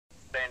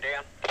hand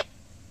down.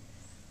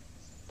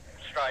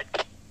 Straight.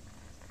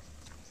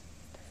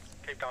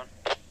 Keep going.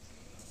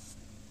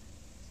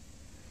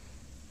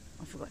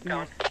 I've forgotten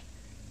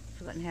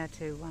how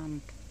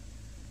to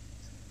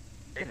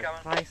Keep get going.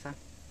 it closer.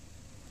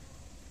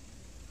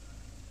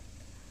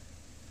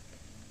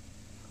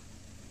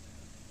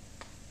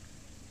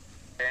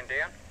 Hand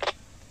down.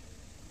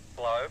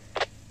 Blow.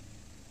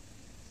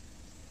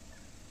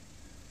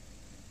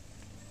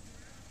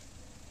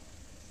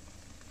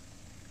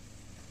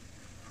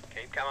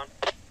 Keep coming.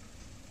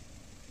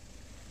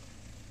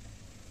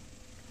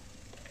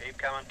 Keep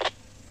coming.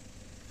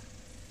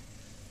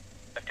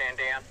 Left hand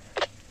down.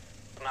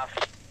 Enough.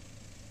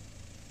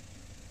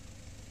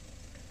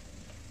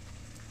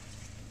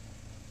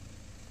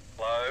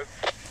 Blow.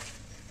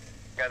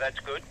 Okay, that's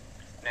good.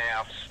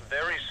 Now,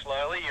 very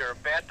slowly, you're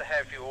about to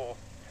have your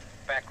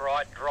back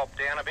right drop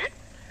down a bit,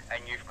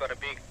 and you've got a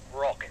big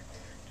rock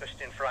just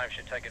in front.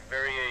 Should take it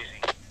very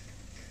easy.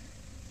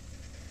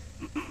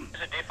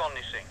 There's a diff on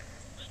this thing.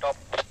 Stop.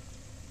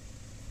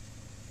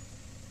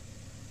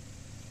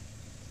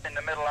 In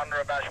the middle under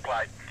a bash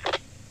plate.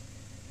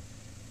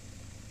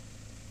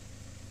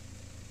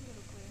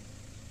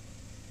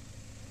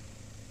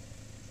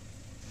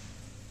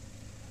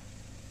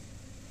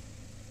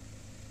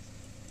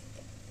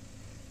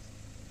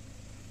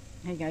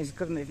 There you go, he's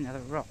got to move another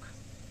rock.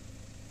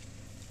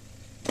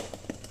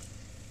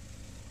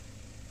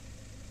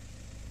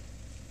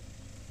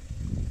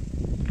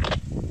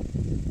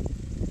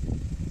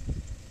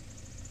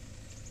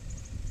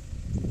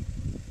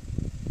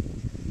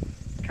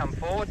 Come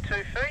forward 2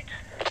 feet.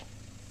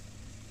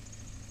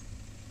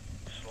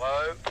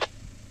 Slow.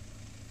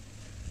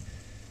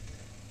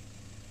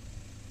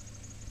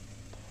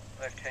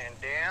 Left hand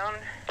down.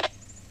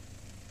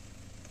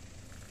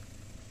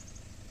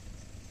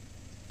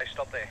 Okay,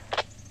 stop there.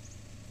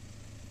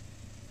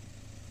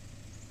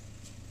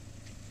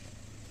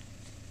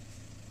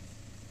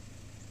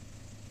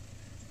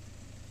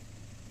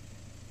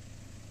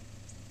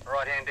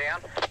 Right hand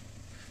down.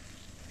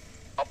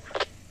 Up.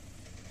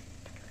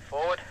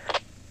 Forward.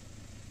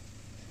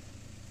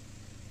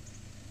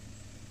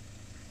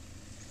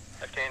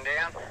 Left hand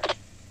down.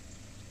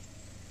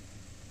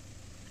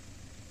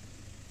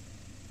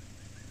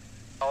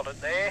 Hold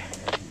it there.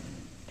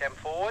 Come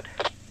forward.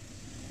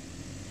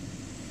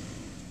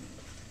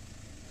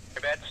 You're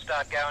about to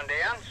start going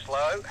down.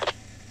 Slow.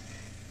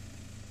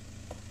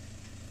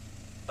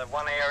 Leave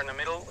one air in the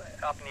middle,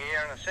 up in the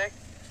air in a sec.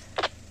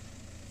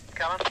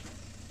 Coming.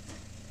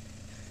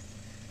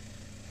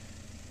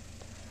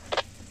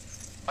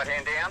 Right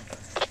hand down.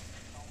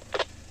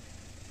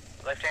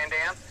 Left hand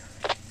down.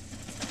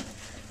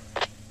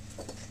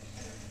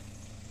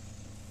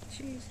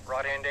 Jeez.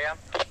 Right hand down.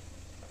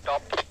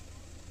 Stop.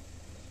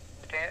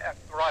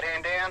 Right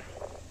hand down.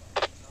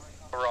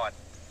 Right.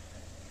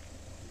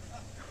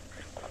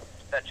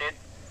 That's it.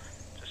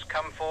 Just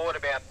come forward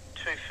about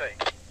 2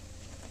 feet.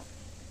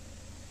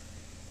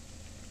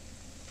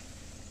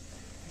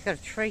 You've got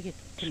a tree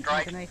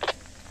Straight. underneath.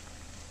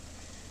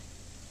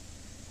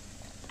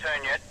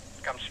 Turn yet.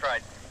 Come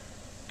straight.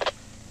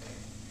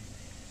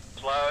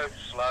 Slow,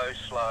 slow,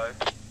 slow.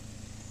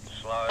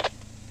 Slow.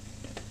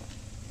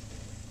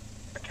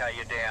 Okay,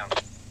 you're down.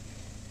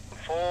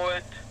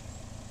 Forward.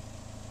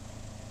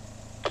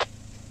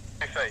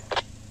 2 feet.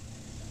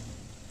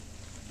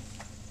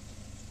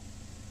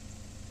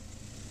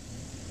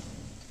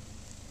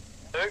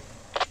 Two.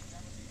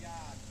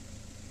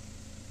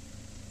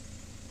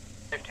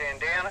 Left hand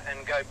down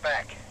and go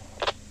back.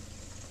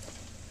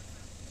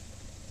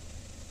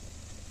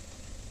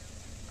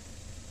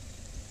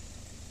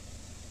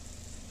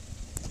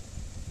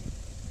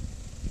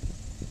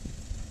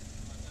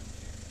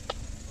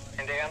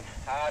 Hand down,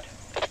 hard.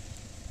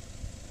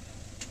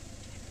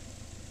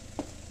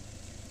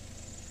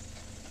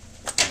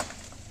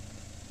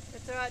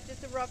 It's alright,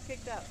 just a rock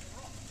picked up.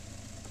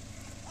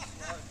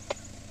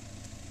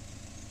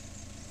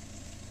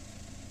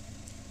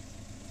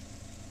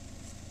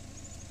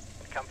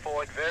 Come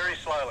forward very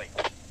slowly.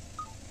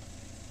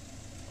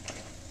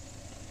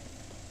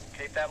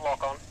 Keep that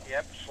lock on.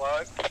 Yep,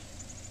 slow.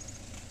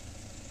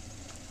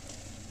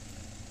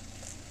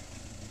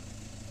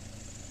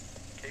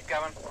 Keep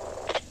coming.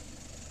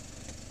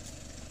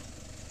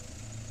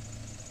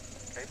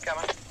 Keep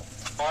coming.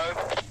 Slow.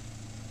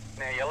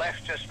 Now your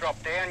left just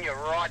dropped down, your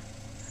right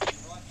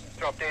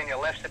drop down,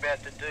 your left's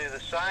about to do the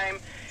same.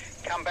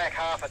 Come back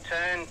half a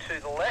turn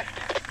to the left.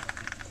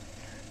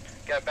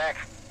 Go back.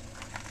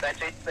 That's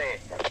it there.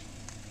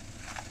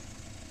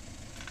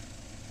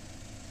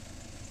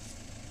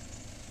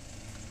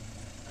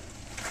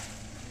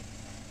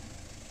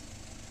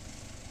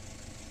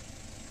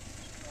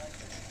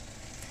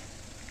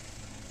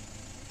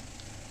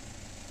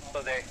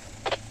 So there.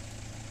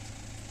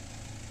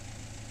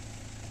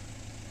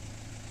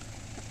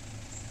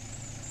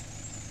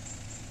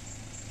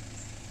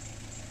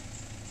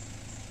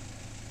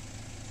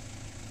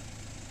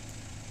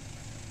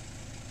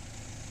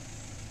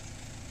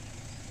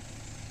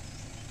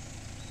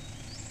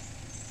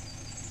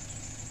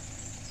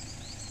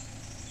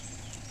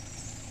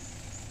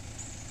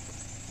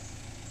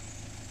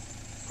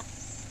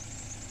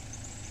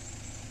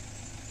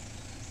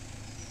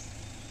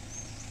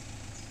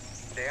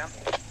 down.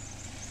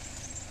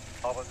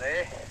 Hold it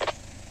there.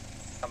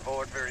 Come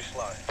forward very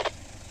slow.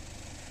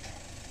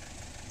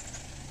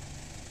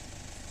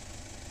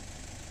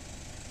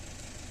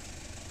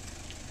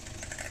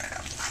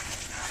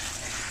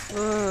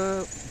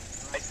 Whoa.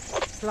 Straight.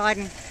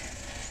 Sliding.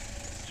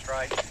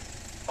 Straight.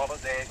 Hold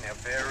it there. Now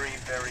very,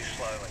 very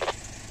slowly.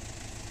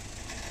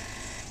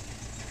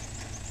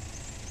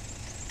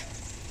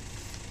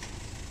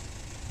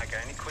 Okay,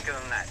 any quicker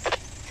than that.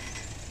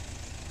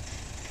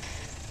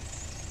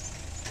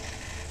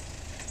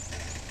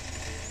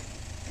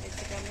 Needs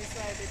to come this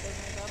way a bit,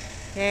 doesn't it, Bob?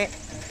 Yeah.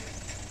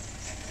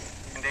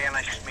 And down a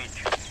smidge.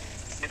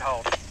 Hit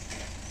hold.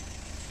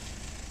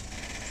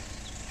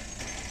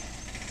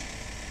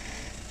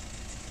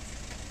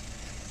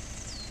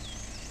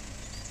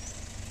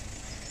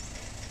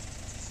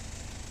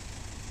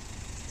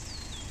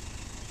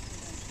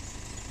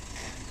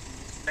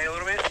 Stay a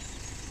little bit.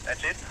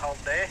 That's it. Hold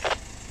there.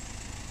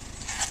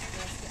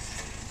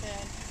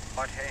 Down.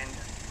 Right hand,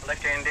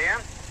 left hand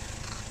down.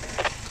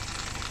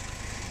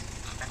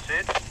 That's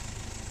it.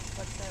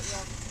 What's that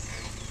rock?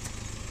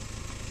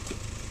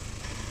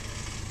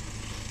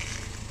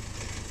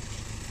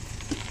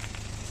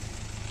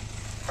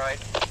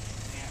 Right.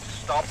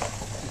 Stop.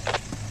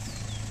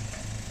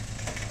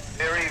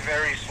 Very,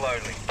 very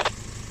slowly.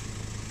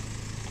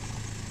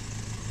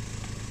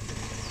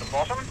 The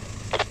bottom.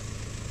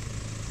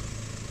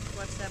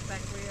 Watch that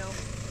back wheel.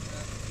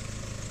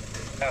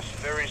 Just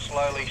very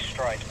slowly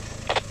straight.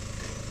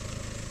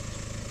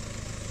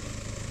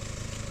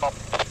 Stop.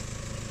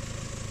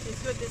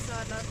 It's good this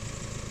side, love.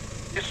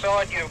 This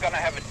side you're going to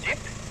have a dip,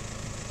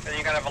 then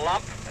you're going to have a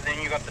lump, and then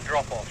you've got the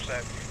drop off. So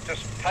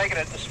just take it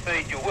at the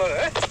speed you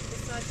were.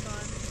 This side's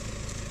fine.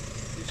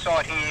 This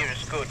side here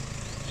is good.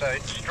 So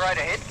straight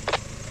ahead.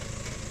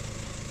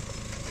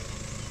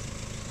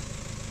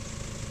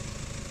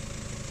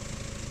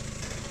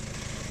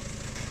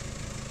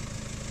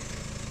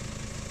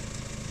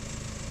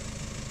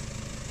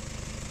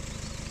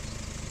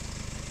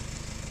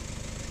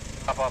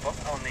 Up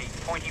on the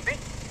pointy bit.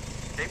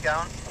 Keep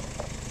going.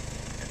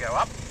 You go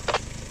up.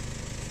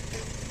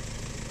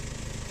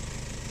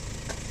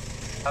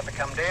 Start to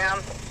come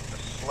down.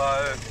 Just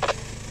slow.